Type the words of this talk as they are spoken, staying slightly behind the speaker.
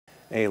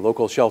A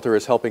local shelter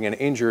is helping an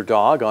injured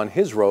dog on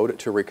his road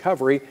to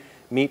recovery.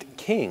 Meet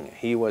King.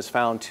 He was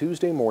found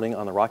Tuesday morning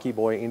on the Rocky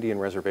Boy Indian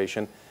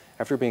Reservation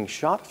after being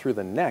shot through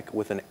the neck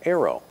with an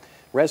arrow.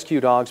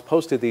 RezQ Dogs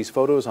posted these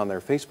photos on their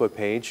Facebook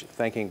page,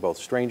 thanking both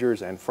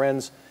strangers and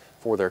friends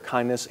for their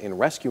kindness in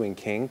rescuing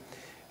King.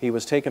 He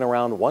was taken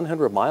around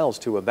 100 miles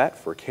to a vet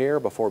for care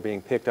before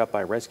being picked up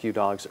by RezQ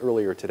Dogs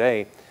earlier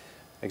today.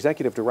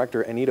 Executive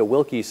Director Anita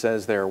Wilkie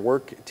says their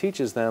work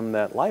teaches them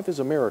that life is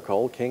a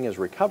miracle. King is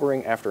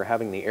recovering after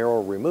having the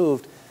arrow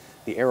removed.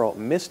 The arrow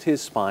missed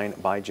his spine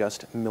by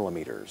just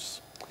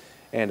millimeters.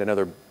 And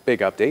another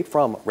big update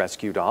from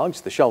RezQ Dogs.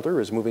 The shelter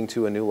is moving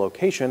to a new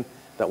location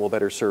that will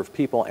better serve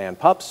people and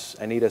pups.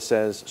 Anita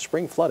says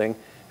spring flooding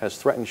has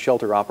threatened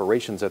shelter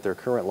operations at their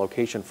current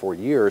location for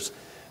years.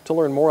 To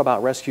learn more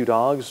about RezQ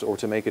Dogs or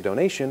to make a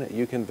donation,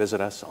 you can visit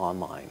us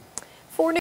online.